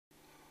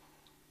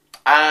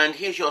And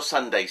here's your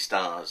Sunday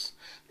stars.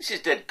 This is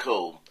dead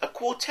cool. A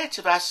quartet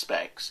of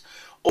aspects,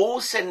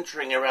 all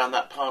centering around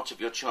that part of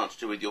your chart to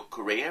do with your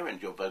career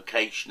and your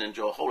vocation and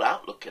your whole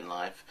outlook in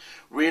life,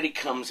 really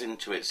comes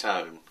into its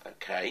own.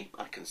 Okay,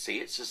 I can see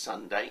it's a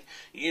Sunday.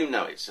 You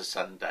know it's a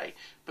Sunday.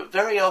 But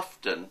very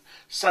often,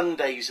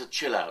 Sundays are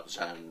chill-out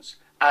zones.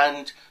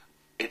 And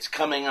it's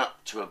coming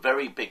up to a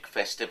very big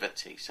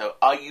festivity. So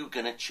are you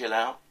going to chill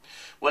out?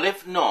 Well,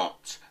 if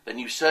not, then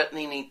you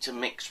certainly need to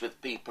mix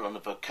with people on a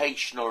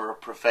vocational or a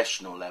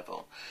professional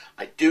level.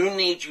 I do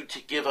need you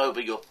to give over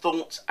your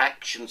thoughts,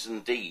 actions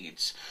and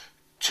deeds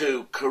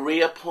to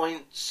career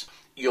points,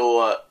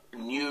 your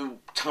new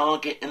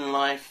target in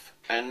life,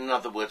 and in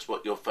other words,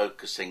 what you're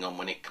focusing on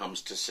when it comes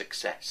to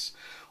success.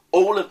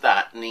 All of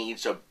that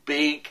needs a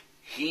big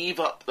heave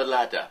up the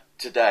ladder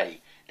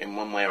today in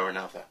one way or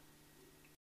another.